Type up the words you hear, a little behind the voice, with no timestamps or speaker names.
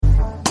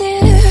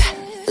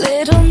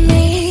Little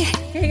me.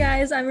 Hey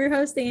guys, I'm your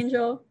host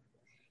Angel,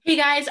 Hey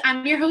guys,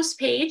 I'm your host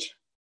Paige.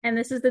 and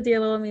this is the Dear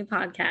Little Me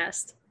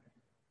podcast.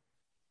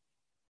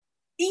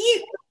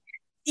 You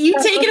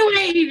take it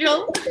away,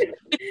 Angel.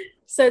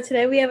 So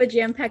today we have a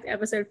jam-packed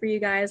episode for you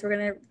guys. We're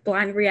gonna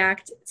blind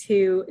react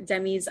to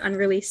Demi's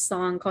unreleased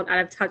song called "Out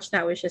of Touch"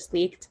 that was just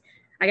leaked.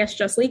 I guess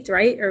just leaked,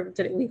 right? Or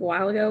did it leak a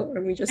while ago?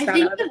 Or we just I found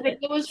think out? the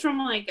video was from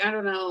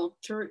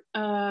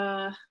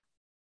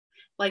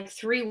like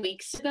 3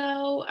 weeks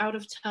ago. Out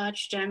of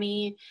Touch,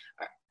 Demi.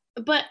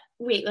 But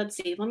wait, let's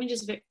see. Let me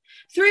just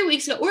 3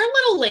 weeks ago. We're a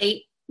little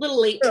late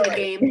to the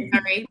game.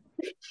 Sorry.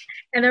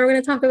 And then we're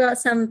going to talk about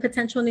some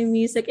potential new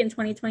music in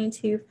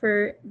 2022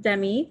 for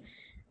Demi,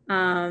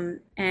 and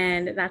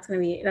that's going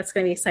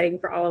to be exciting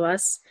for all of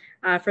us.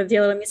 For the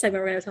Dear Little Me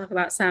segment, we're going to talk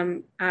about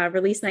some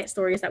release night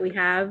stories that we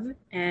have,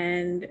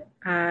 and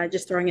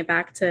just throwing it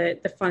back to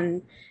the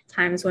fun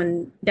times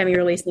when Demi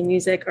released new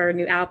music or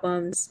new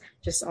albums,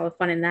 just all the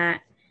fun in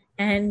that.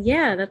 And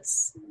yeah,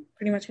 that's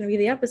pretty much going to be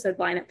the episode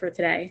lineup for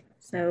today.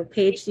 So,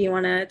 Paige, do you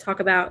want to talk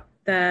about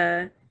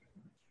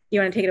you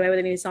want to take it away with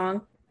a new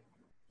song?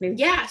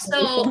 Yeah,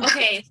 so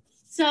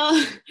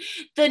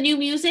the new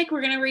music, we're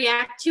going to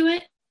react to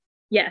it.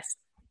 Yes.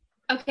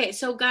 Okay,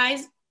 so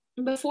guys,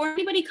 before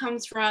anybody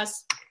comes for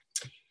us,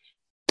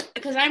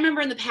 because I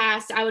remember in the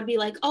past, I would be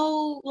like,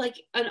 oh,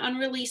 like an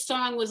unreleased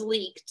song was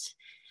leaked.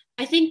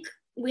 I think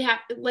we have,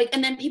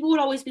 and then people would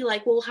always be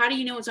like, well, how do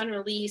you know it's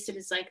unreleased? And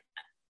it's like,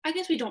 I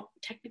guess we don't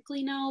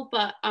technically know,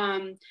 but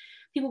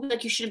people be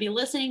like, you shouldn't be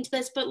listening to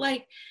this. But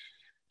like,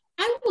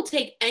 I will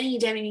take any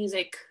Demi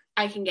music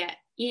I can get,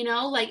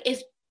 like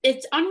if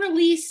it's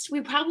unreleased,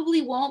 we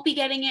probably won't be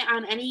getting it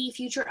on any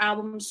future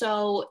album.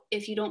 So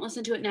if you don't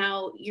listen to it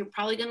now, you're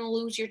probably going to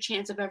lose your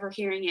chance of ever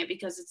hearing it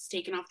because it's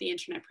taken off the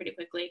internet pretty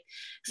quickly,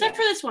 except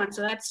for this one.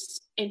 So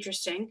that's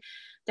interesting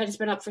that it's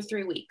been up for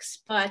 3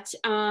 weeks. But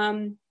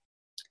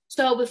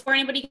so before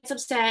anybody gets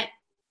upset,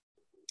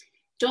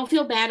 don't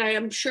feel bad. I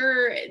am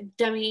sure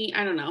Demi,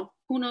 I don't know,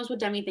 who knows what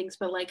Demi thinks,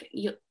 but like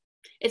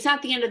it's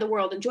not the end of the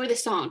world. Enjoy the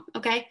song,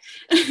 okay?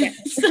 Yeah.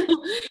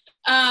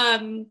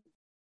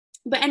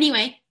 But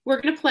anyway, we're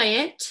going to play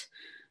it,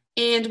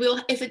 and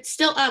if it's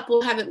still up,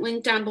 we'll have it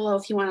linked down below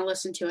if you want to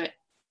listen to it.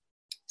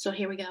 So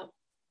here we go.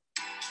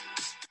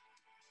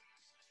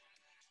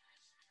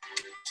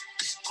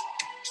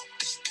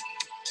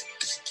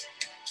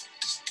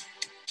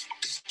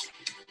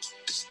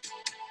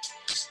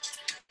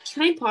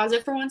 Can I pause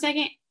it for 1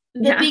 second?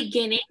 The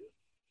beginning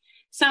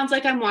sounds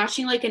like I'm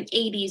watching like an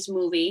 80s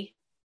movie.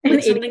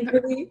 Like something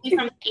from the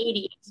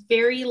 80s.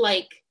 Very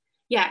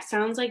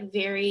sounds like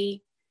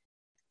very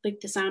like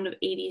the sound of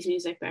 80s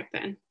music back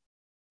then.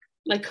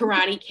 Like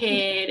Karate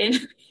Kid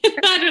and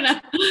I don't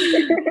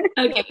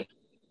know. Okay,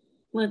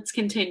 let's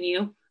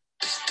continue.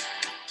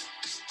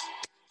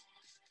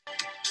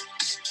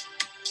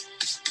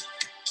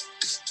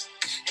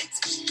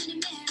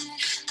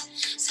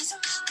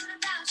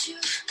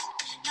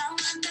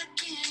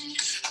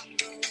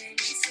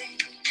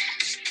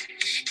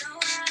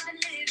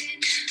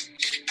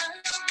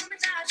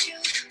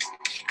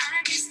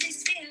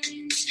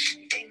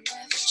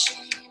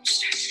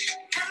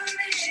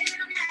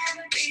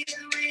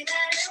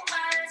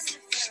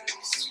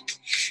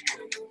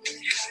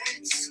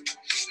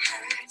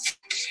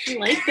 I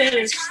like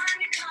this.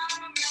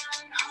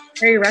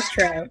 Very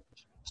retro.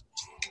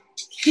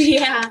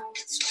 Yeah.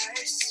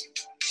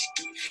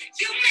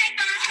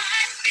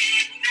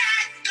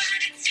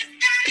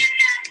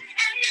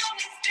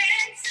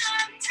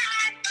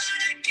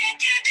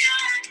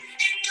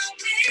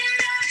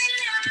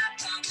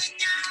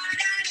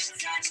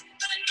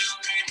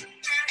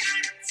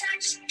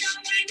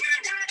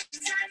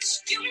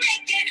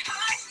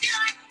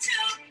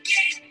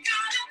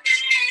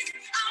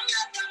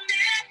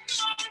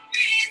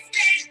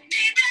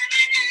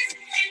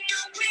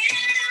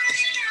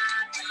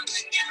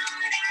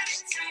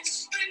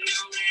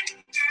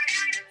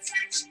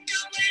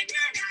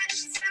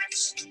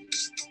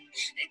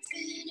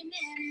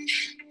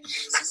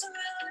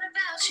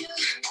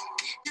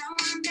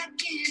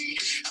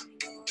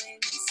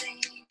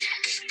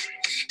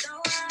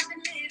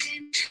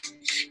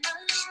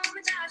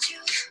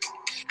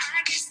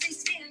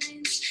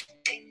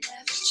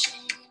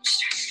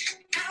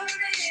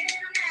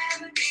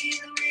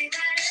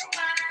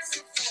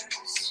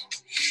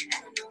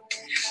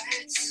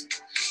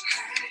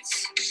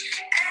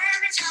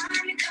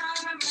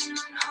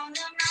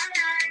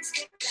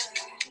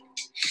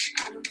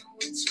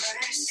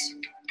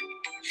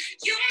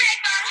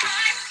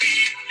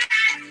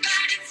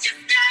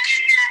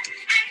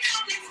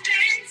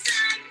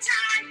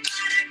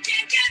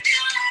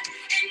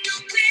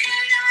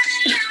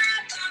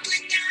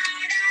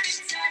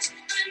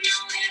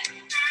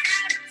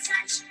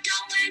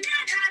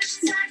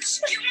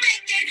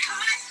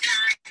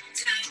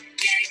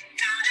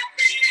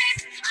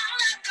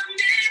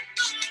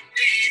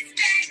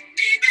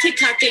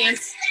 TikTok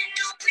dance.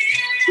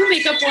 We'll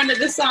make up one of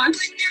the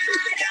songs.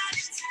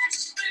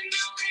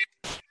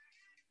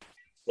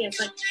 Yeah, it's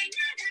like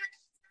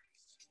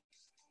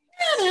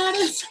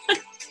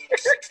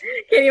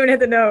Can't even hit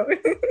the note.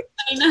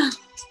 I know.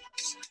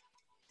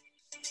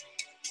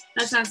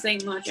 That's not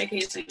saying much. I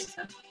can't sing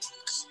stuff.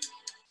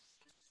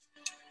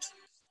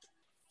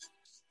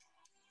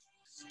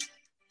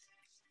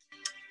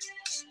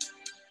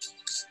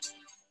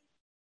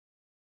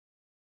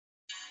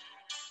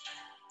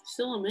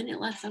 Still a minute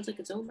left. Sounds like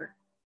it's over.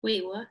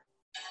 Wait, what?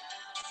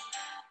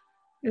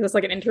 Is this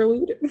like an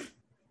interlude?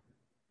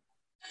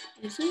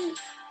 Is it?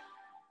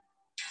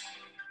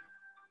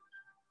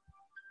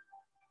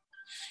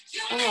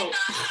 Oh.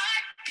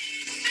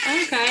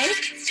 Okay.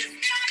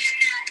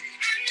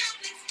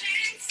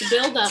 The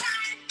build up.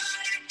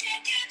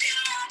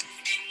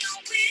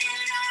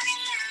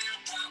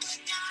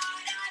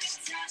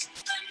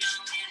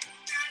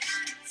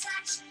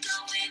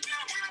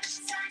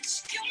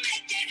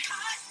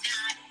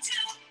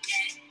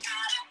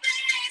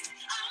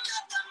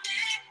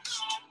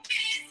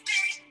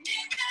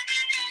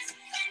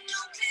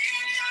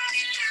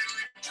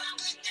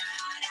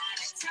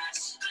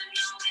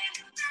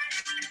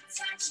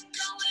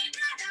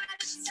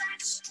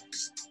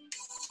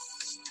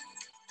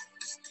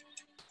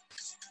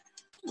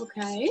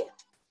 Okay.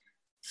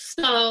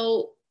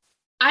 So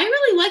I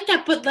really like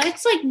that, but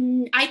that's like,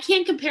 I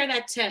can't compare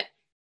that to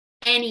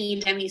any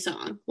Demi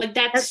song. Like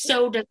that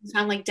so doesn't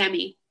sound like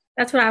Demi.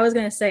 That's what I was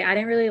gonna say. I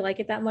didn't really like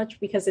it that much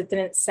because it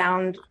didn't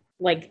sound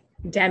like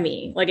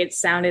Demi. Like it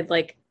sounded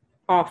like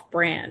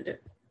off-brand,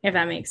 if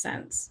that makes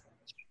sense.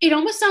 It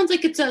almost sounds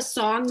like it's a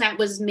song that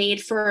was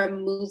made for a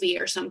movie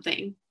or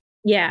something.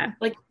 Yeah.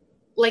 Like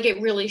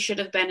it really should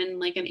have been in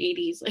like an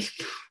 80s like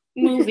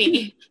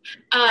movie.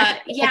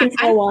 Yeah, I can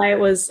tell why it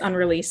was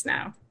unreleased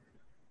now.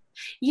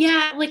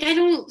 Yeah, like I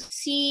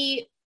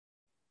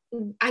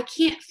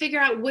can't figure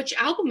out which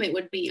album it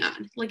would be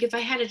on. Like if I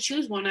had to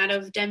choose one out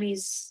of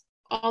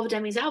all of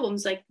Demi's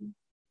albums, like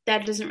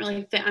that doesn't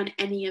really fit on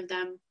any of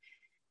them.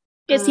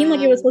 It seemed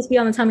like it was supposed to be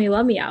on the Tell Me You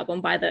Love Me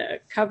album by the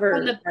cover.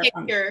 On the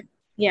picture.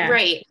 Yeah.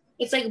 Right.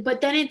 It's like, but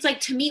then it's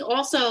like, to me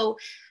also,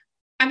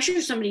 I'm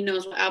sure somebody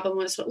knows what album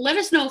was. Let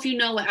us know if you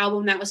know what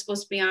album that was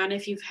supposed to be on,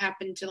 if you've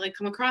happened to like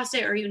come across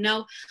it or you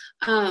know.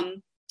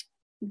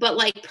 But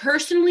like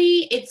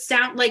personally, it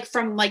sounds like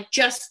from like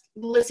just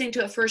listening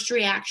to a first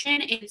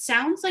reaction, it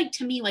sounds like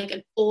to me like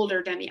an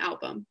older Demi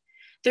album.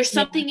 There's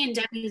something in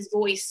Demi's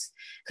voice,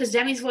 because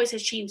Demi's voice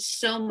has changed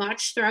so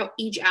much throughout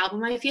each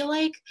album, I feel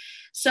like.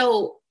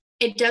 So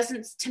it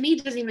doesn't, to me,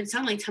 it doesn't even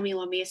sound like Tell Me You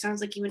Love Me. It sounds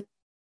like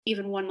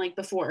even one like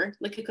before.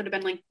 Like it could have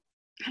been like,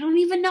 I don't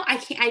even know. I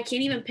can't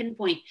even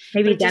pinpoint.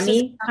 Maybe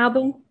Demi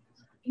album?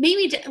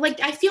 Maybe, like,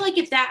 I feel like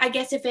if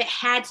it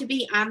had to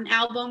be on an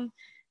album,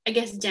 I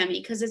guess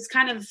Demi, because it's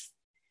kind of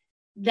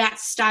that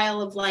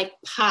style of like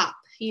pop,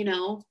 you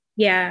know?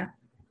 Yeah.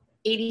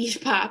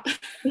 80s pop.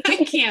 I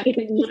can't.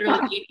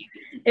 Literally 80s.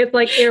 It's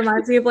like, it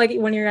reminds me of like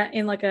when you're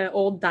in like an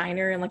old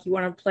diner and like you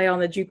want to play on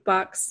the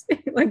jukebox.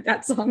 Like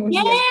that song.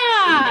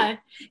 Yeah.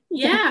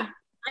 Yeah.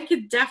 I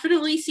could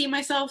definitely see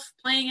myself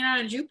playing it on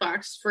a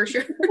jukebox for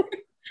sure.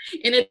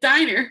 In a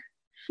diner.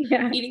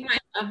 Yeah.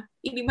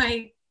 Eating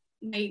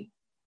my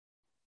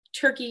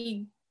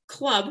turkey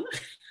club.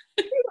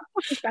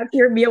 That's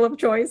your meal of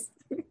choice.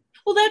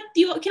 Well, that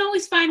you can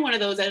always find one of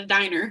those at a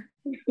diner.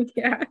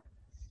 Yeah.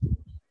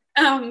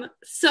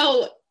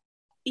 So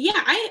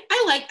yeah,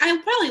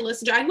 I'll probably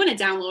listen to it. I'm gonna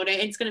download it.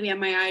 It's gonna be on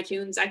my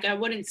iTunes. I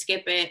wouldn't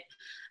skip it.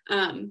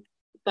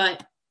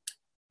 But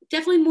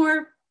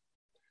definitely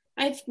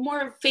I have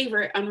more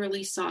favorite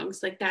unreleased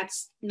songs. Like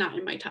that's not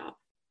in my top.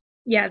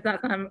 Yeah, it's not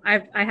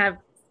I have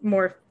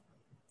more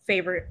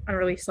favorite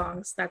unreleased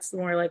songs. That's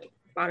more like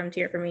bottom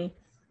tier for me.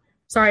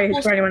 Sorry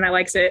for anyone that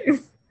likes it.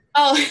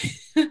 Oh,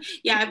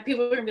 yeah.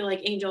 People are going to be like,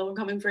 Angel, we're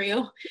coming for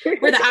you.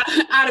 We're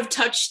the out of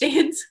touch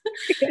stands.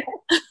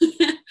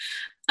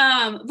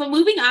 But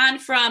moving on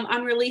from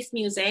unreleased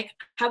music,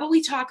 how about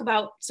we talk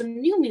about some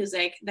new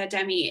music that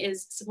Demi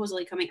is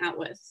supposedly coming out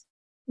with?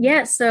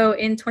 Yeah, so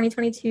in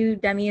 2022,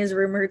 Demi is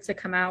rumored to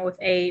come out with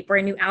a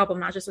brand new album,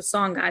 not just a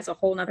song, guys, a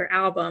whole nother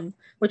album,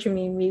 which would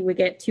mean we would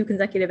get 2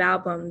 consecutive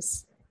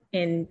albums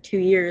in 2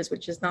 years,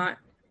 which has not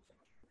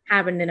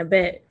happened in a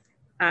bit.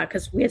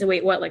 Because we had to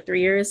wait, like 3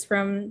 years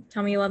from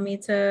Tell Me You Love Me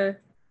to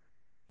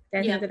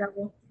Dancing with the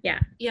Devil? Yeah.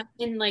 Yeah,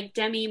 and like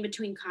Demi in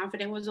between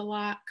Confident was a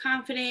lot.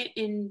 Confident,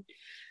 and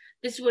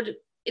this would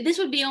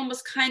be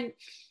almost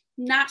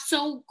not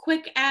so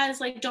quick as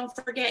like Don't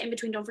Forget, in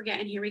between Don't Forget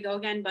and Here We Go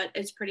Again, but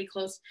it's pretty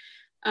close.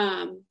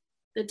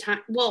 The time,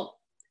 well,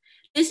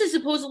 this is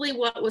supposedly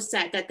what was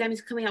said, that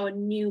Demi's coming out with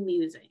new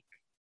music.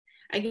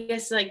 I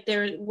guess like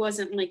there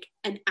wasn't like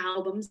an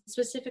album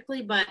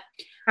specifically, but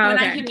when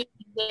I hear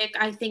music,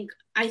 I think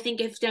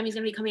if Demi's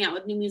gonna be coming out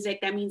with new music,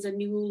 that means a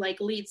new like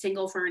lead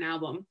single for an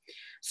album.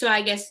 So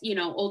I guess, you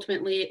know,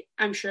 ultimately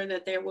I'm sure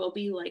that there will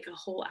be like a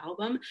whole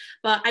album,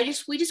 but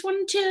we just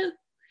wanted to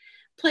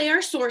play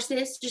our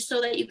sources just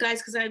so that you guys,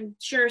 because I'm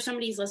sure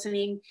somebody's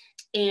listening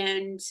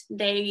and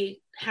they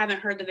haven't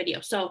heard the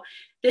video. So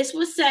this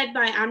was said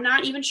by, I'm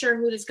not even sure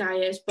who this guy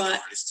is, but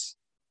artists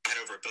had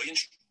over 1 billion.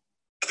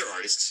 Other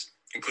artists,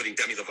 including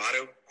Demi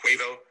Lovato,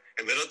 Quavo,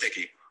 and Lil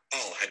Dicky,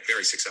 all had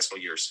very successful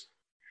years.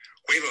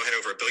 Quavo had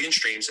over 1 billion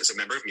streams as a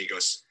member of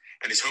Migos,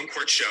 and his home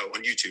court show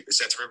on YouTube is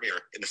set to premiere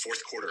in the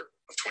fourth quarter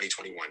of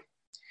 2021.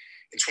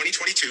 In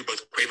 2022,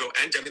 both Quavo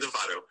and Demi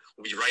Lovato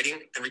will be writing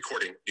and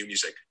recording new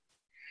music.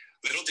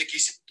 Little Dicky.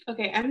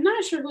 Okay, I'm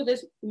not sure who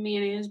this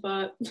man is,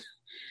 but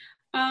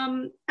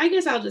I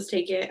guess I'll just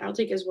take it. I'll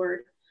take his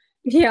word.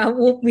 Yeah,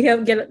 we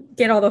have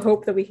get all the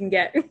hope that we can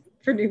get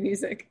for new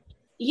music.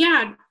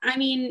 Yeah, I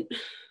mean,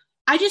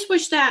 I just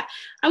wish that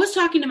I was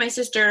talking to my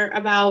sister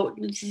about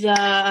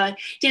the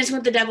Dancing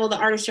with the Devil, the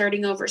Art of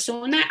Starting Over.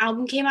 So when that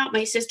album came out,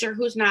 my sister,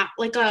 who's not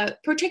like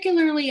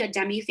particularly a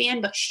Demi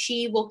fan, but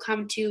she will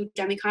come to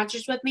Demi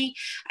concerts with me.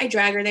 I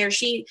drag her there.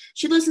 She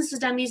listens to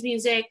Demi's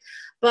music,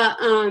 but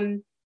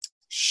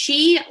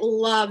she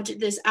loved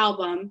this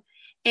album.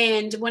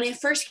 And when it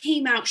first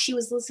came out, she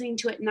was listening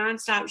to it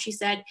nonstop, she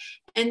said.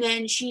 And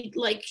then she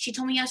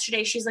told me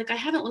yesterday, she's like, I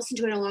haven't listened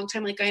to it in a long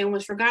time. Like, I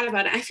almost forgot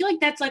about it. I feel like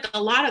that's like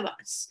a lot of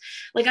us.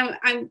 Like,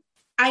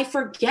 I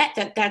forget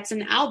that that's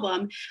an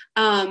album.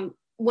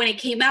 When it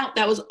came out,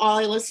 that was all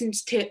I listened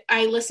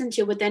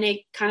to, but then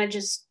it kind of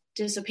just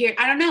disappeared.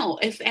 I don't know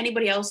if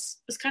anybody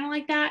else was kind of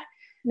like that.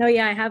 No,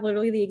 yeah, I have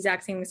literally the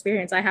exact same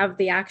experience. I have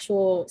the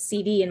actual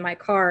CD in my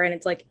car, and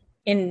it's like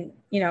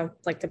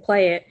like to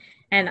play it.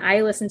 And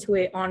I listened to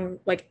it on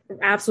like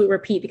absolute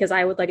repeat because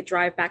I would like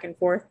drive back and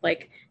forth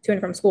like to and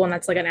from school. And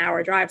that's like an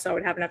hour drive. So I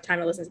would have enough time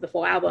to listen to the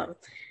full album.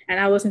 And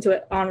I listened to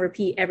it on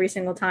repeat every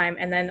single time.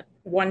 And then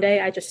one day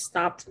I just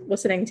stopped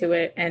listening to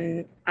it.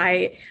 And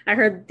I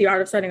heard The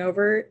Art of Starting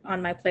Over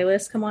on my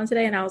playlist come on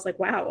today. And I was like,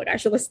 wow, like I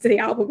should listen to the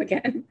album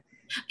again.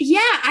 Yeah,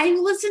 I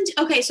listened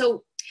to, okay,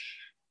 so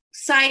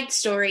side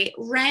story,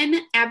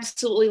 Ren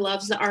absolutely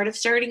loves The Art of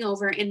Starting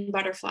Over and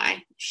Butterfly.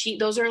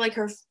 Those are like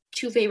her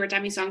two favorite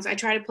Demi songs. I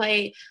try to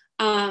play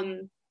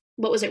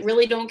what was it,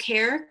 Really Don't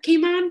Care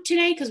came on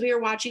today because we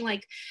were watching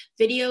like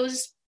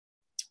videos,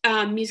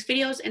 music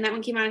videos, and that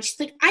one came on and she's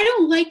like, I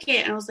don't like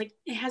it. And I was like,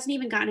 it hasn't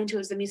even gotten into it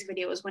as the music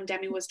video was when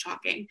Demi was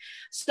talking.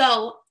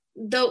 So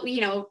though,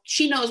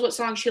 she knows what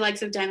songs she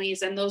likes of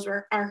Demi's, and those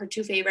are her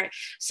two favorite.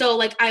 So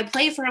like I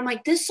play for her, I'm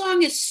like, this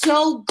song is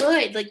so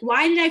good. Like,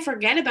 why did I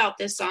forget about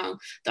this song?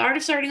 The Art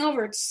of Starting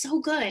Over, it's so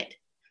good.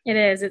 It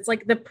is. It's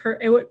like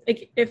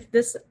if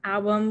this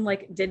album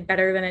like did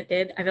better than it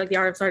did, I feel like The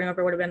Art of Starting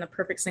Over would have been the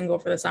perfect single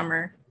for the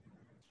summer.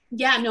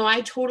 Yeah, no,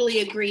 I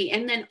totally agree.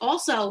 And then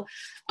also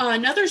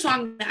another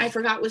song that I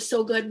forgot was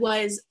so good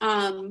was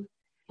The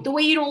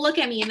Way You Don't Look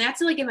at Me, and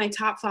that's like in my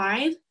top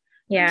 5.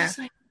 Yeah. I'm just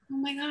like, oh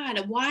my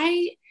God,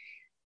 why?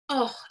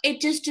 Oh, it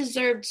just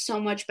deserved so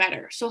much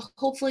better. So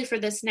hopefully for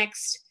this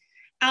next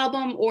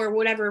album or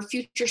whatever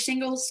future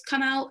singles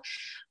come out,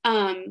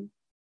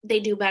 they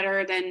do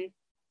better than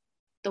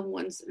the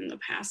ones in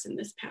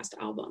this past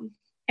album.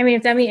 I mean,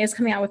 if Demi is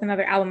coming out with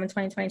another album in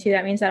 2022,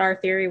 that means that our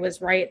theory was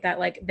right, that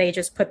like they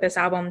just put this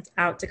album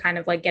out to kind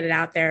of like get it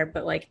out there,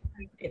 but like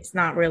it's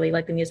not really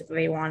like the music that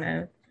they want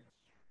to,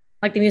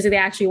 like the music they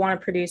actually want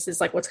to produce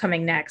is like what's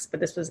coming next. But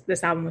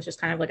this album was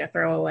just kind of like a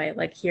throwaway,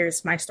 like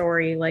here's my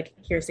story, like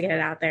here's to get it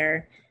out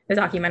there. The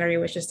documentary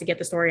was just to get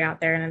the story out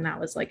there, and then that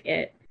was like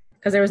it,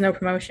 because there was no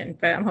promotion.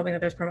 But I'm hoping that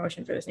there's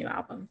promotion for this new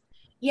album.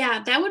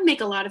 Yeah, that would make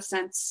a lot of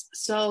sense.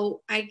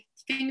 So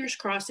fingers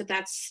crossed that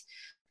that's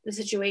the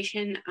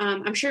situation.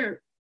 I'm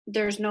sure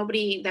there's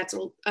nobody that's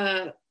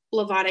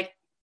Lovatic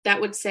that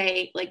would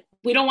say like,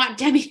 we don't want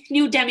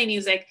new Demi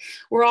music.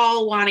 We're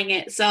all wanting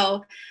it.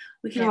 So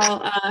we can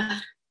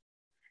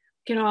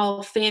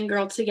all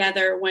fangirl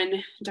together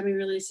when Demi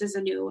releases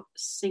a new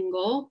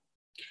single.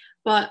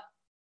 But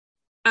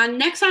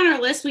next on our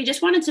list, we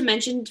just wanted to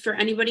mention for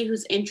anybody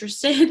who's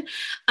interested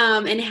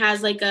and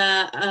has like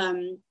a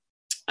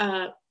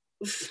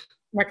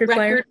record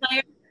player.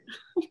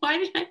 Why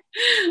did I?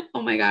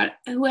 Oh my God.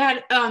 Who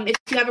had, if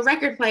you have a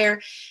record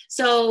player.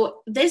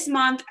 So this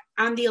month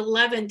on the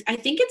 11th, I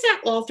think it's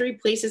at all 3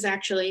 places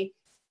actually.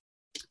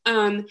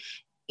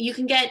 You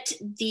can get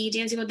the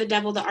Dancing with the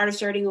Devil, The Art of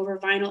Starting Over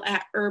vinyl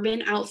at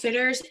Urban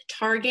Outfitters,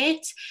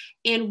 Target,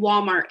 and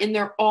Walmart. And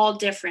they're all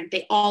different.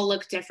 They all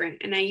look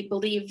different. And I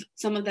believe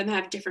some of them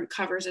have different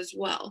covers as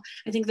well.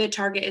 I think the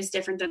Target is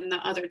different than the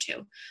other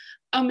 2.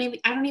 Oh,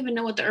 maybe, I don't even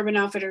know what the Urban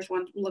Outfitters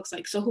one looks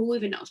like. So who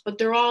even knows? But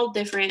they're all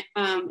different.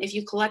 If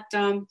you collect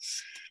them,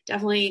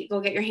 definitely go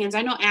get your hands.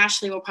 I know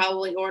Ashley will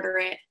probably order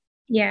it.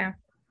 Yeah.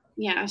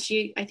 Yeah,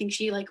 I think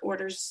she like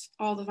orders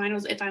all the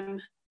vinyls if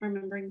I'm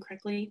remembering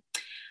correctly.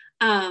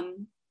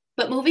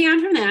 But moving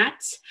on from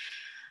that,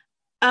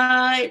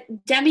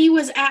 Demi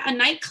was at a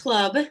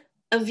nightclub,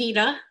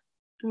 Avita.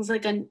 It was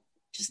like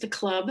just a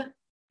club.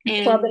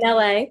 Club in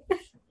LA.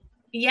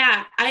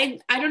 Yeah, I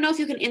don't know if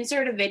you can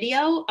insert a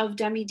video of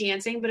Demi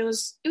dancing, but it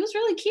was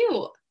really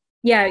cute.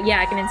 Yeah,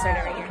 I can insert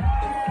it right here.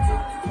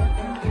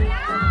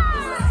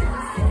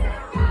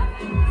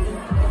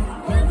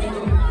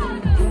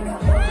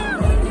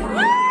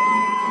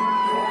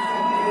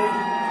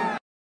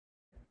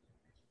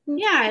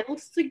 Yeah, it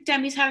looks like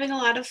Demi's having a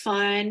lot of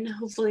fun.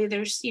 Hopefully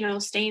there's,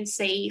 staying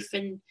safe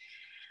and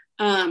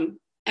everything.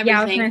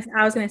 Yeah,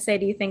 I was gonna say,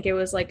 do you think it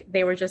was like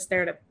they were just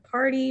there to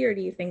party, or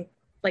do you think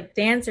like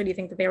dance, or do you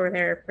think that they were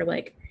there for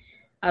like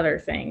other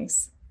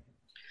things.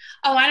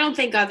 Oh, I don't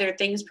think other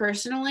things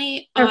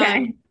personally.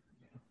 Okay.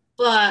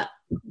 But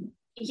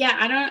yeah,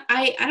 I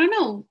don't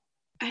know.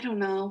 I don't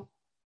know.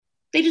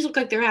 They just look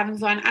like they're having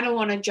fun. I don't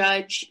want to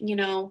judge, you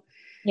know.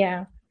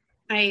 Yeah.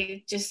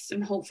 I just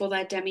am hopeful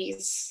that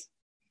Demi's,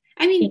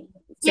 I mean,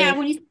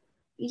 Safe.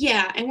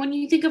 and when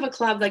you think of a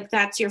club, like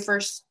that's your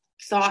first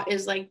thought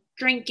is like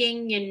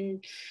drinking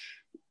and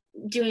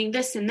doing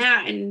this and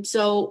that. And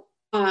so,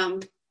 I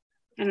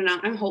don't know.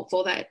 I'm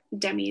hopeful that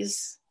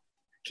Demi's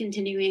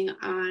continuing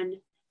on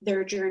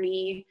their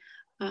journey,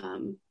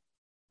 and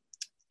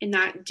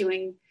not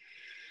doing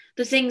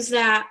the things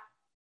that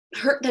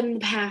hurt them in the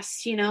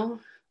past, you know?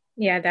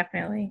 Yeah,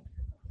 definitely.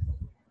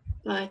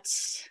 But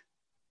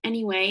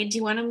anyway, do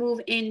you want to move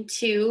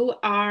into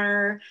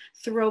our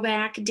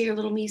throwback Dear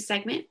Little Me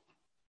segment?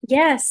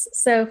 Yes.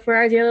 So for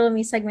our Dear Little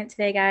Me segment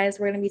today, guys,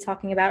 we're going to be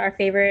talking about our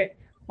favorite,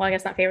 well, I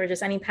guess not favorite,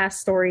 just any past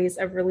stories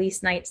of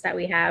release nights that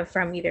we have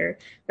from either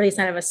release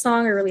night of a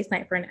song or release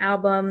night for an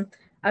album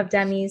of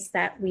Demi's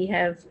that we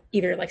have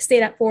either like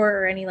stayed up for,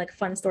 or any like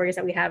fun stories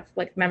that we have,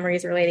 like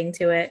memories relating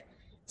to it.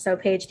 So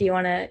Paige, do you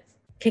want to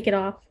kick it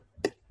off?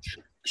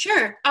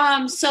 Sure.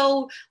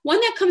 So one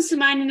that comes to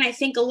mind, and I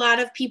think a lot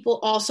of people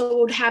also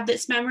would have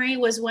this memory,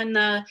 was when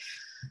the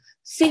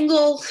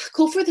single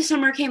Cool for the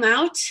Summer came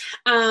out.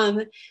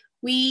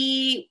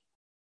 We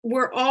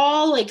were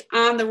all like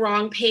on the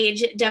wrong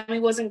page. Demi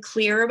wasn't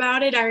clear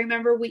about it. I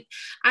remember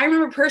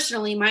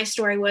personally, my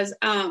story was,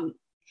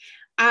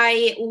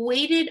 I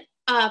waited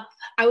up.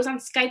 I was on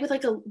Skype with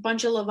like a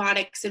bunch of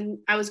Lovotics, and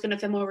I was going to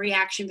film a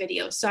reaction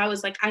video. So I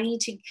was like, I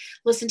need to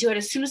listen to it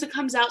as soon as it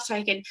comes out so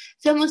I can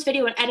film this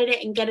video and edit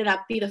it and get it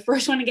up, be the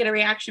first one to get a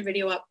reaction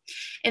video up.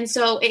 And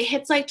so it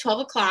hits like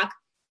 12 o'clock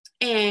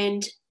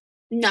and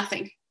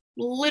nothing,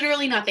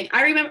 literally nothing.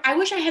 I remember, I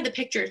wish I had the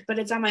pictures, but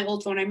it's on my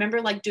old phone. I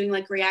remember like doing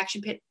like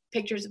reaction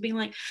pictures of being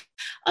like,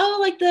 oh,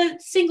 like the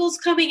single's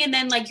coming. And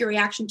then like your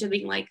reaction to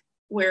being like,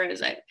 where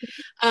is it?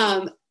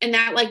 And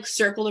that like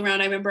circled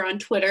around, I remember, on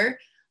Twitter.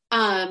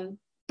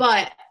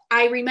 But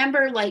I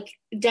remember like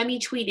Demi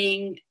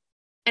tweeting,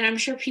 and I'm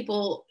sure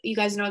you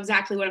guys know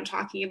exactly what I'm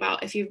talking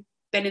about if you've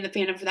been in the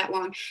fandom for that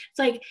long. It's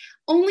like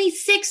only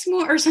 6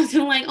 more or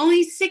something, like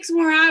only 6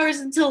 more hours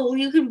until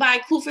you can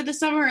buy Cool for the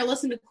Summer or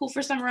listen to Cool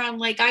for Summer on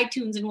like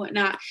iTunes and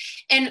whatnot.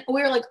 And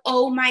we were like,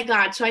 oh my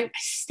God. So I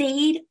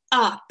stayed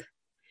up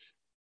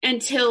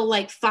until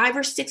like 5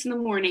 or 6 in the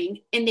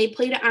morning, and they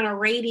played it on a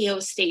radio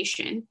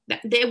station.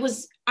 It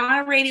was on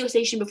a radio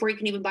station before you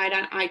can even buy it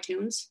on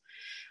iTunes.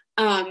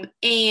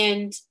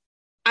 And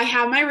I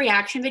have my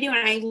reaction video,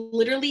 and I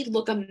literally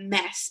look a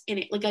mess in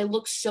it. Like I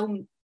look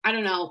so, I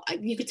don't know.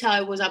 You could tell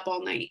I was up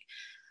all night.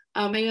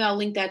 Maybe I'll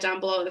link that down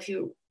below if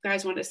you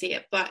guys want to see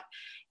it. But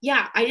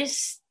yeah, I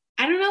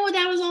don't know what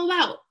that was all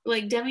about.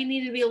 Like Demi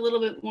needed to be a little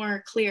bit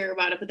more clear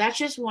about it, but that's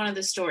just one of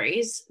the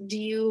stories. Do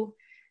you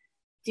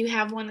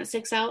have one that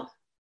sticks out?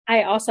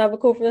 I also have a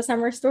Cool for the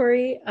Summer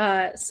story.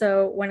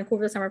 So when Cool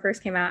for the Summer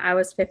first came out, I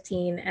was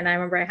 15, and I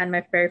remember I had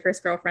my very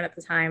first girlfriend at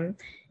the time,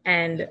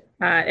 and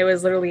it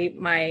was literally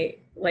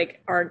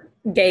our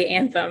gay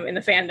anthem in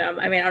the fandom.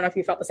 I mean, I don't know if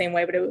you felt the same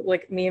way, but it was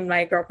like me and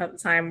my girlfriend at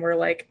the time were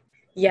like,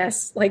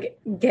 yes, like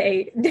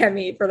gay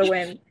Demi for the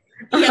win.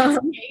 Yes,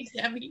 gay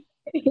Demi.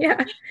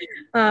 Yeah.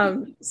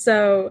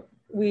 So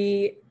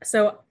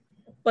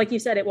like you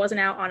said, it wasn't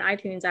out on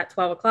iTunes at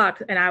 12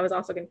 o'clock, and I was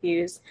also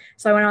confused.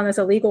 So I went on this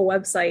illegal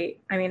website.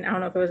 I mean, I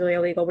don't know if it was really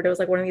illegal, but it was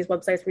like one of these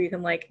websites where you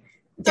can like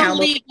download.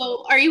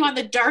 Illegal? Are you on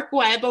the dark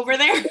web over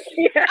there?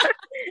 Yeah,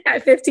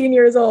 at 15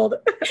 years old.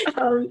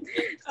 So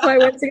I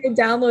went to go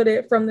download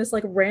it from this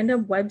like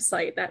random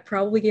website that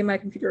probably gave my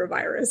computer a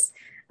virus.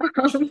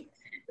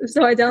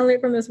 So I downloaded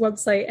it from this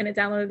website, and it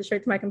downloaded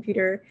straight to my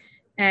computer,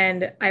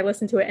 and I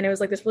listened to it, and it was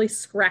like this really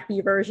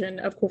scrappy version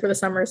of Cool for the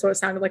Summer. So it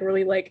sounded like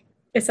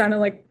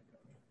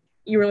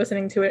you were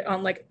listening to it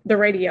on like the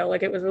radio,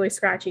 like it was really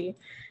scratchy.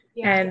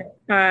 Yeah. And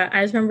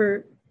I just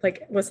remember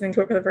like listening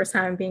to it for the first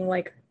time and being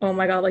like, oh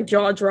my God, like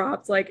jaw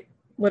dropped, like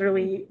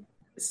literally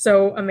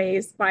so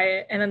amazed by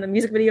it. And then the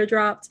music video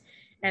dropped,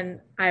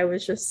 and I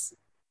was just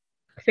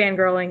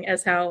fangirling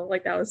as hell.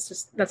 Like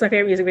that's my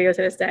favorite music video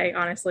to this day,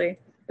 honestly.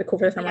 The Cool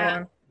for the Summer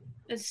one.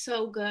 It's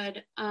so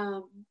good.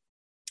 I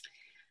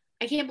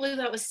can't believe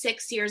that was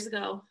 6 years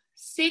ago.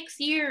 6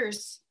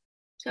 years.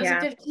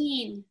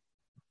 2015. Yeah.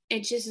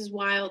 It just is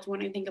wild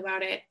when I think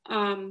about it.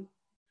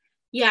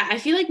 Yeah, I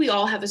feel like we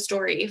all have a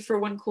story for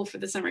when Cool for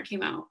the Summer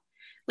came out.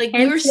 Like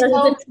we were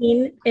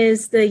 2015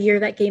 is the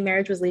year that gay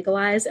marriage was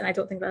legalized, and I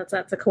don't think that's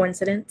a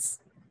coincidence.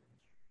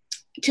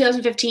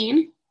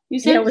 2015, you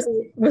said? Yeah, was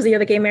the year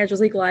that gay marriage was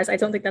legalized. I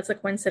don't think that's a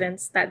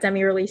coincidence that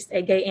Demi released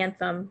a gay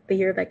anthem the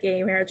year that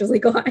gay marriage was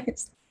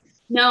legalized.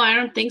 No, I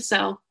don't think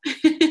so.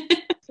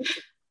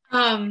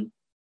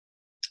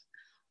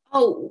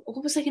 Oh,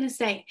 what was I gonna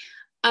say?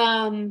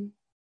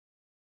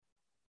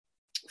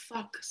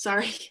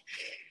 Sorry.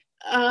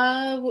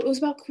 It was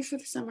about Cool for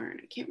the Summer, and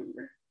I can't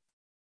remember.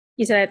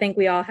 You said I think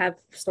we all have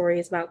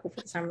stories about Cool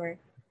for the Summer.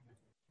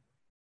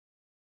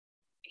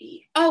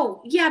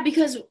 Oh, yeah,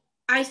 because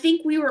I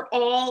think we were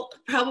all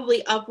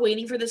probably up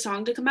waiting for the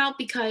song to come out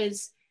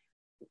because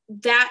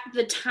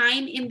the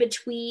time in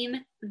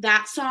between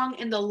that song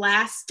and the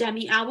last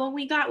Demi album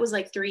we got was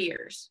like 3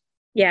 years.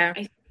 Yeah.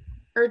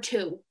 Or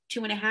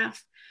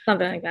 2.5.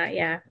 Something like that,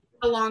 yeah.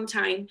 A long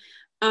time.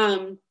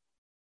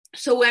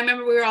 So I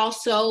remember we were all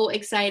so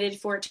excited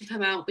for it to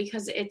come out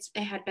because it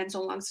had been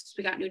so long since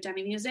we got new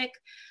Demi music.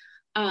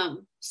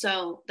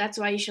 So that's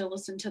why you should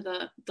listen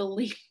to the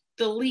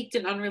leaked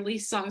and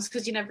unreleased songs,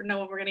 because you never know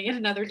when we're gonna get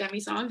another Demi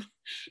song.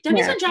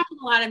 Demi's been dropping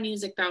a lot of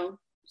music though,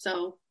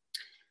 so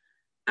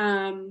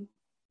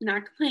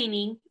not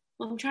complaining.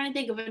 Well, I'm trying to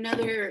think of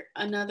another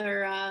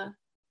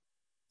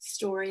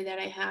story that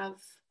I have.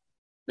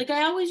 Like,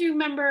 I always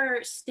remember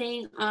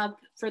staying up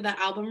for the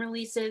album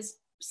releases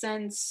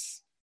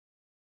since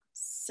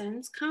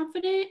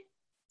Confident.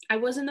 I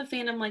wasn't the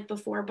fandom like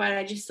before, but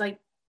I just like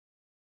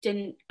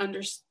didn't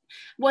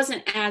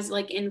wasn't as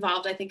like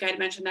involved. I think I'd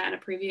mentioned that in a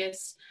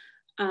previous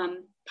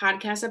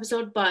podcast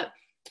episode, but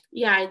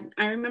yeah,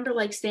 I remember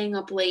like staying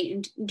up late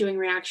and doing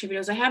reaction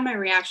videos. I have my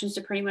reactions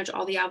to pretty much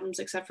all the albums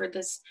except for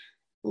this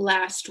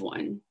last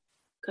one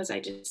because I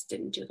just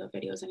didn't do the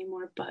videos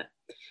anymore. But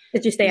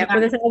did you stay up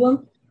for this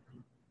album?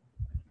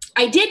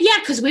 I did, yeah,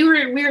 because we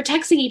were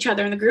texting each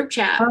other in the group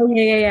chat. Oh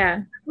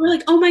yeah. We were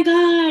like, oh my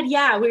god,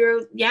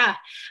 yeah.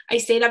 I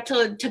stayed up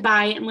to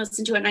buy it and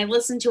listen to it, and I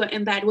listened to it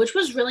in bed, which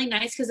was really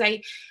nice because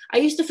I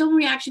used to film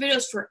reaction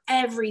videos for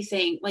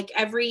everything, like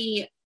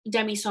every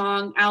Demi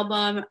song,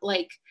 album,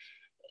 like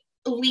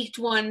leaked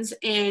ones,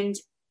 and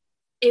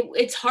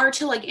it's hard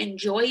to like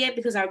enjoy it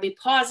because I would be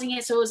pausing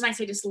it. So it was nice.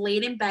 I just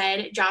laid in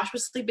bed. Josh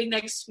was sleeping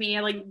next to me.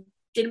 I like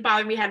didn't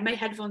bother me, had my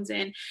headphones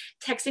in,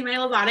 texting my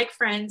Lovatic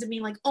friends and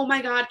being like, oh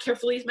my god,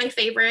 Carefully is my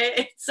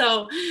favorite.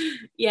 So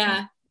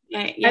yeah.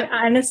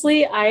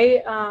 Honestly,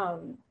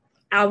 album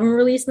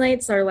release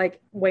nights are like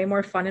way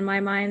more fun in my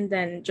mind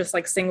than just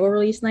like single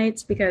release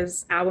nights,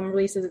 because album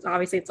releases,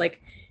 it's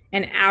like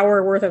an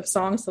hour worth of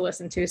songs to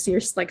listen to, so you're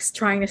just like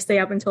trying to stay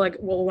up until like,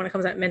 well, when it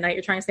comes at midnight,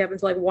 you're trying to stay up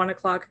until like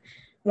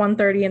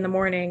 1:30 in the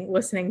morning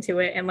listening to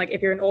it. And like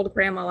if you're an old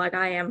grandma like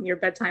I am, your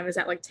bedtime is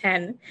at like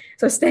 10,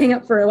 so staying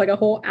up for like a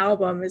whole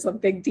album is a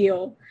big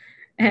deal.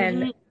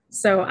 And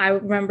so I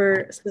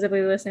remember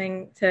specifically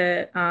listening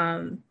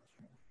to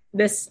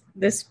this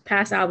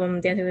past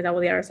album, Dancing with the Devil,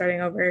 the Hour Starting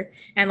Over,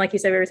 and like you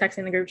said, we were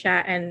texting the group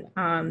chat, and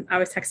I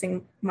was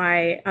texting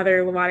my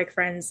other Lovatic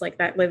friends like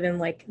that live in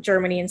like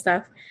Germany and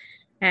stuff,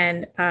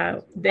 and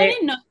I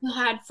didn't know you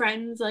had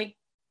friends like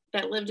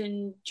that lived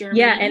in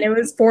Germany. Yeah, and it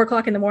was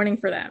 4:00 in the morning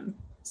for them.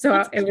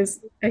 So it was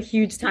a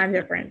huge time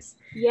difference.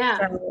 Yeah.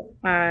 So,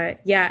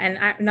 and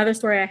another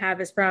story I have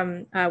is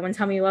from when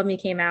Tell Me You Love Me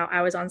came out.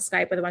 I was on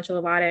Skype with a bunch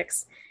of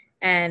Lovatics,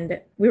 and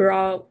we were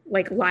all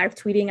like live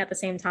tweeting at the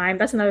same time.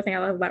 That's another thing I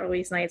love about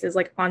release nights is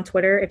like on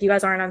Twitter. If you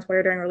guys aren't on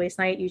Twitter during release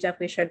night, you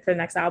definitely should for the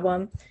next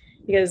album,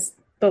 because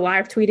the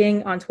live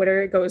tweeting on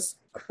Twitter goes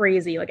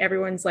crazy. Like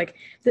everyone's like,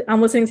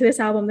 I'm listening to this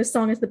album. This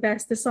song is the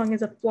best. This song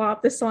is a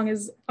flop. This song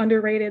is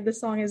underrated. This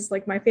song is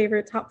like my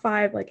favorite top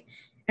 5. Like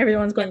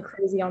everyone's going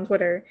crazy on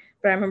Twitter.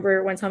 But I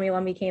remember when Tell Me You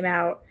Love Me came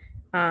out,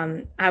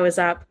 I was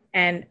up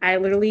and I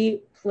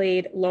literally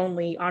played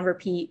Lonely on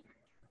repeat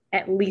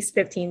at least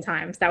 15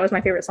 times. That was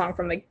my favorite song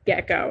from the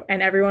get-go.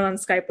 And everyone on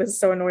Skype was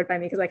so annoyed by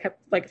me because I kept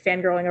like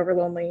fangirling over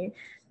Lonely.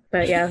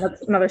 But yeah,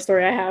 that's another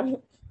story I have.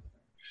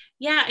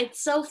 Yeah,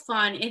 it's so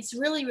fun. It's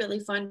really, really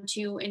fun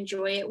to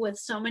enjoy it with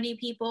so many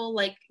people.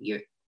 Like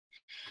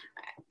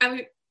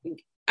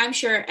I'm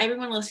sure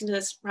everyone listening to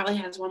this probably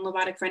has one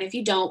Lovatic friend. If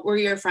you don't, we're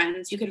your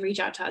friends. You could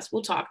reach out to us.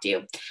 We'll talk to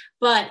you.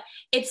 But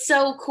it's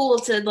so cool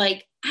to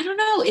like, I don't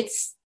know.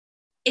 It's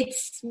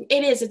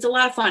a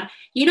lot of fun.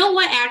 You know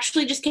what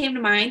actually just came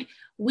to mind?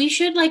 We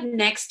should like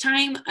next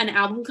time an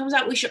album comes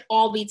out, we should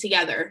all be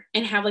together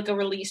and have like a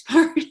release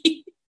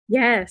party.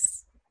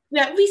 Yes.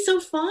 That'd be so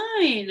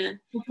fun.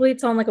 Hopefully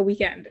it's on like a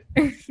weekend.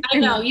 I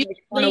know. Like,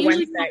 on a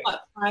Wednesday.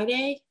 What,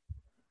 Friday?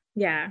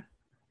 Yeah.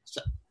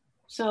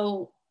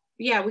 So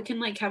yeah, we can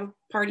like have a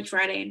party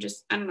Friday and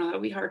just, I don't know, it'll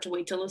be hard to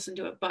wait to listen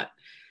to it, but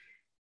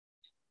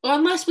well,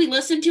 unless we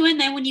listen to it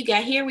and then when you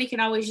get here, we can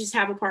always just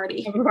have a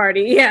party. Have a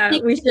party. Yeah,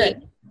 we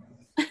should.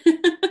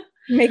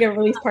 Make a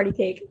release party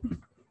cake.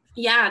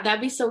 Yeah,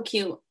 that'd be so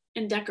cute.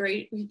 And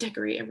decorate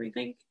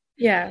everything.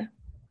 Yeah.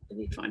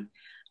 It'd be fun.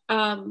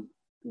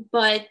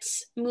 But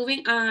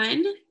moving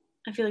on,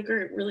 I feel like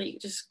we're really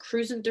just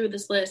cruising through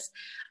this list.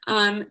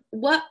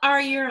 What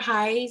are your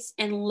highs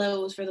and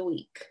lows for the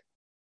week?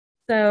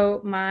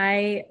 So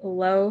my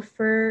low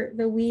for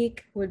the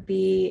week would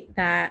be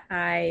that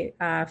I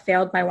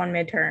failed my one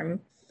midterm.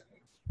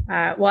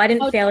 Well, I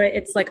didn't fail it.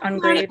 It's like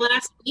ungraded.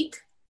 Last week?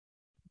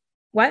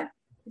 What?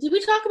 Did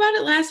we talk about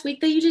it last week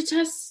that you did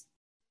tests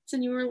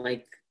and you were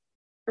like,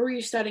 or were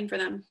you studying for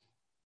them?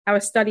 I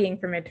was studying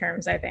for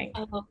midterms, I think.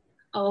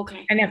 Oh,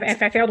 okay. And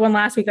if I failed one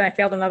last week, then I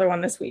failed another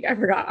one this week. I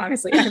forgot,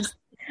 honestly.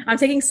 I'm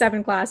taking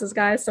 7 classes,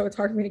 guys, so it's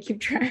hard for me to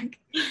keep track.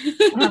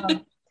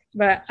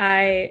 But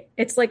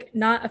it's like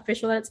not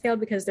official that it's failed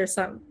because there's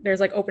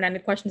like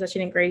open-ended questions that she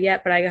didn't grade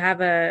yet, but I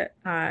have a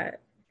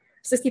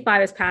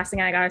 65 is passing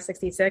and I got a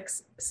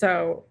 66.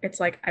 So it's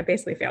like I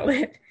basically failed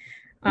it.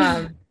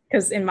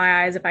 Because in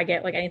my eyes, if I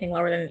get like anything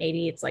lower than an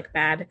 80, it's like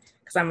bad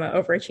because I'm an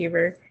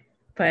overachiever.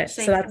 But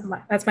Same.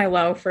 so that's my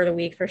low for the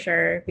week for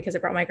sure because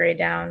it brought my grade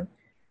down.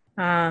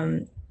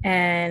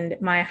 And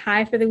my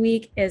high for the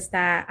week is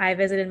that I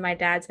visited my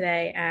dad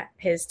today at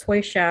his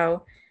toy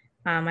show.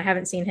 I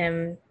haven't seen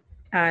him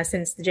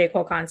since the J.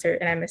 Cole concert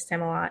and I missed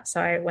him a lot.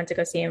 So I went to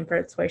go see him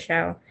for the toy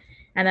show.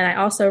 And then I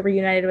also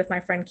reunited with my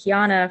friend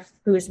Kiana,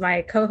 who's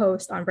my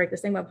co-host on Break the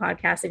Stigma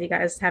podcast. If you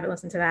guys haven't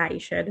listened to that, you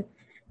should.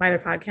 My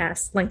other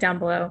podcast, link down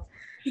below.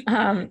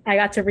 I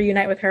got to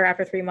reunite with her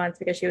after 3 months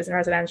because she was in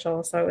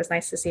residential. So it was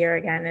nice to see her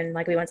again. And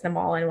like we went to the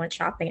mall and went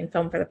shopping and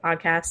filmed for the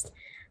podcast.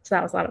 So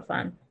that was a lot of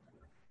fun.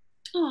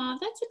 Oh,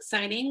 that's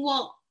exciting.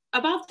 Well,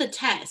 about the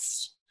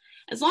test,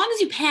 as long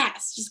as you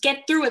pass, just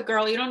get through it,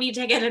 girl. You don't need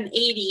to get an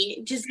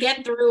 80. Just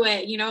get through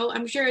it. You know,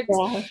 I'm sure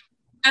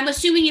I'm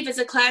assuming if it's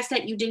a class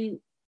that you didn't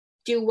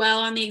do well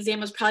on the exam,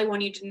 was probably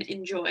one you didn't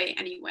enjoy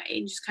anyway.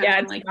 And just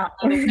kind of like,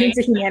 okay. It's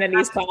a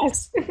humanities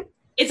class.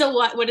 It's a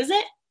what? What is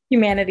it?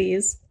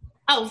 Humanities.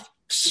 Oh,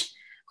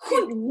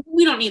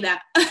 we don't need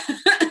that.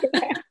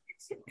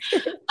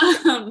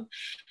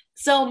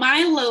 So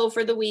my low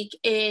for the week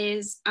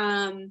is,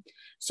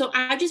 so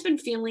I've just been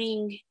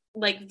feeling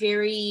like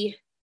very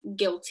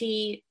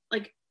guilty.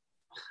 Like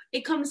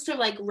it comes to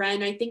like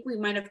Ren. I think we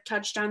might have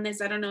touched on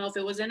this. I don't know if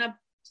it was in a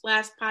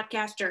last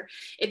podcast or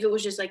if it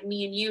was just like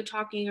me and you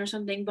talking or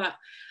something, but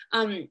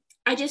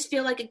I just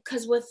feel like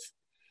because with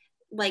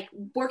like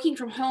working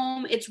from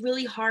home, it's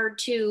really hard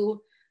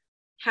to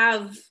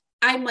have,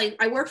 I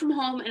work from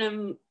home and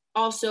I'm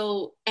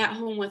also at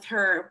home with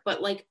her,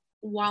 but like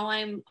while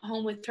I'm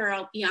home with her,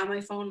 I'll be on my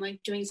phone,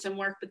 like doing some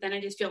work, but then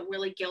I just feel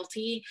really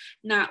guilty,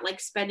 not like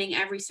spending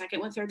every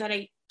second with her that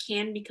I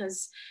can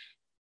because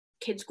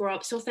kids grow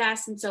up so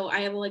fast. And so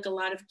I have like a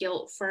lot of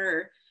guilt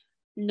for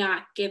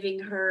not giving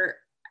her,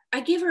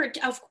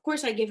 of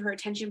course I give her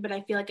attention, but I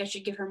feel like I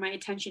should give her my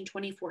attention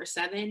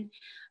 24/7.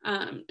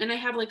 And I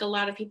have like a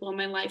lot of people in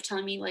my life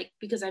telling me like,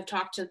 because I've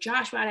talked to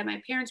Josh about it,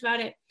 my parents about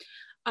it.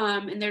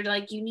 And they're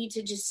like, you need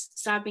to just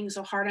stop being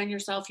so hard on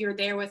yourself. You're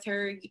there with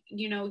her.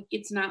 You know,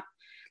 it's not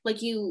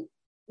like you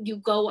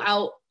go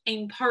out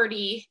and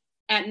party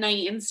at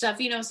night and stuff,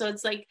 you know? So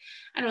it's like,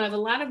 I don't know, I have a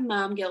lot of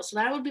mom guilt. So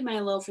that would be my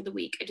low for the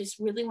week. I just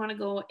really want to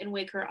go and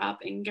wake her up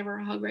and give her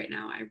a hug right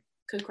now. I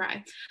could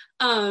cry.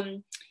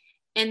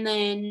 And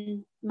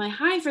then my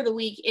high for the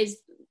week is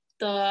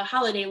the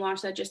holiday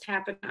launch that just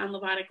happened on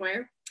Levotic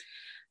Wear.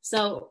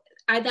 So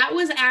that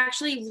was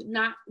actually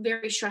not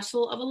very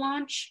stressful of a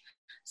launch.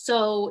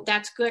 So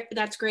that's good.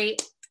 That's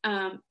great.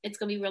 It's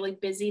going to be really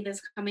busy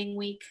this coming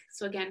week.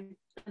 So again,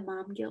 the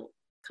mom guilt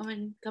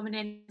coming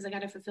in because I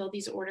got to fulfill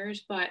these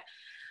orders. But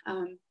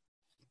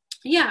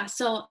yeah,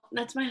 so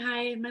that's my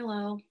high and my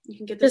low. You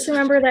can get this. Just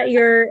remember that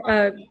you're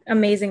an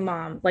amazing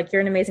mom. Like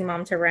you're an amazing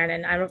mom to Ren,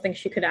 and I don't think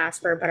she could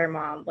ask for a better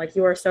mom. Like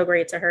you are so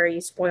great to her.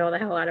 You spoil the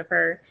hell out of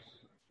her.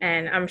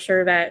 And I'm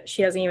sure that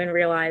she doesn't even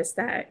realize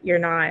that you're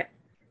not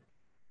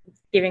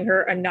giving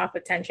her enough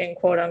attention,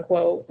 quote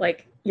unquote.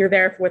 Like you're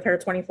there with her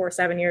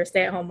 24/7. You're a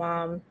stay-at-home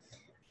mom.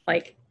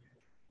 Like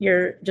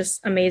you're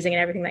just amazing in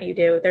everything that you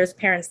do. There's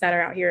parents that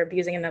are out here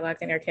abusing and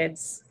neglecting their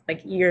kids.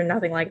 Like you're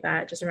nothing like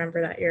that. Just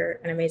remember that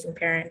you're an amazing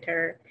parent to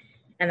her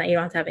and that you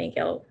don't have to have any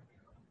guilt.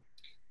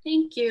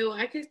 Thank you.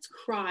 I could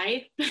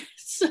cry.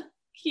 So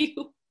cute.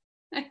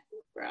 I could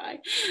cry.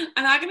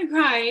 I'm not going to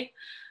cry.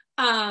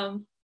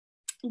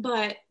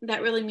 But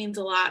that really means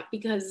a lot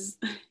because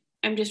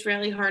I'm just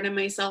really hard on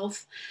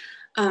myself.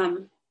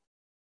 I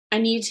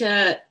need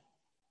to,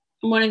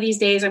 one of these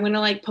days, I'm going to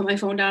like put my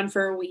phone down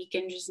for a week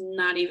and just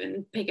not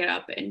even pick it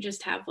up and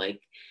just have like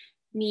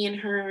me and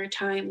her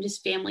time,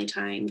 just family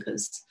time.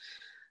 Cause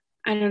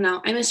I don't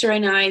know. I miss her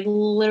right now. I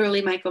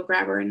literally might go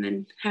grab her and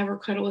then have her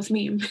cuddle with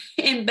me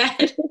in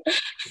bed.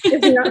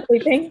 Is she not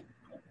sleeping?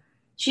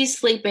 She's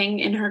sleeping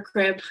in her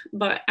crib,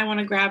 but I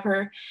want to grab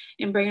her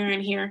and bring her in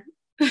here.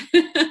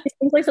 She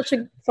seems like such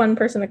a fun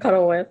person to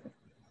cuddle with.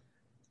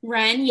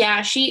 Ren,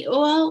 yeah,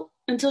 well,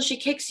 until she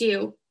kicks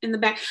you in the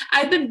back.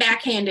 I've been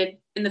backhanded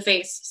in the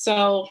face,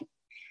 so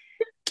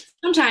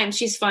sometimes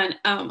she's fun.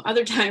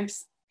 Other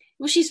times,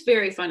 well, she's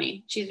very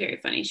funny. She's very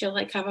funny. She'll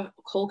like have a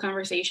whole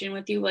conversation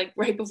with you, like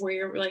right before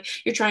you're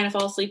trying to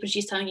fall asleep, and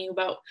she's telling you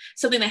about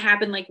something that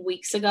happened like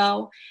weeks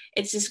ago.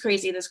 It's just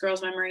crazy. This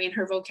girl's memory and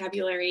her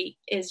vocabulary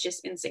is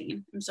just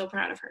insane. I'm so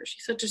proud of her.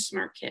 She's such a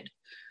smart kid.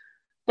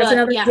 That's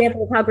another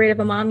example of how great of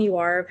a mom you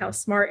are, of how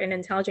smart and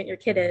intelligent your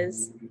kid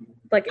is.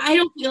 Like I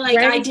don't feel like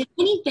I did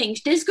anything.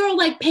 This girl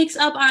like picks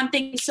up on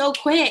things so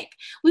quick.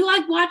 We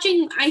like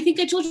watching, I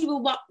think I told you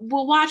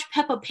we'll watch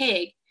Peppa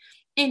Pig,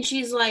 and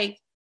she's like,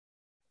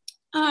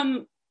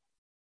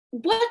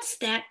 what's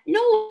that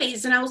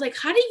noise? And I was like,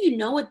 how do you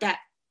know what that,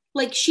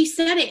 like she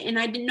said it and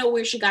I didn't know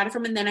where she got it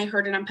from, and then I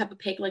heard it on Peppa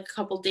Pig like a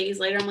couple days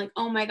later. I'm like,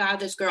 oh my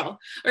god, this girl.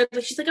 Or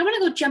like she's like, I want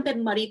to go jump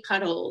in muddy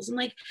puddles, and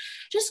like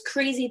just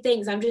crazy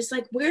things. I'm just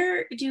like,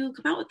 where do you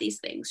come out with these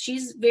things?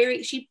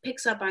 She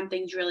picks up on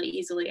things really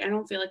easily. I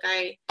don't feel like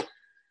I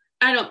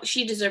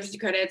She deserves the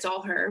credit. It's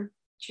all her.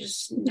 She's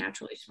just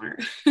naturally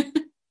smart.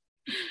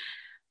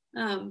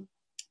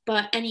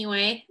 But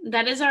anyway,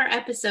 that is our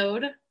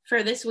episode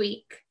for this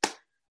week.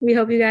 We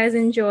hope you guys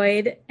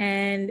enjoyed,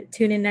 and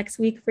tune in next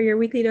week for your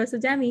weekly dose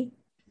of Demi.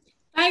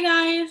 Bye,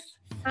 guys.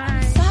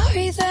 Bye.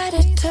 Sorry that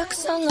it took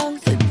so long,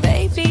 but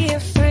baby, you're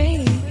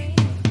free.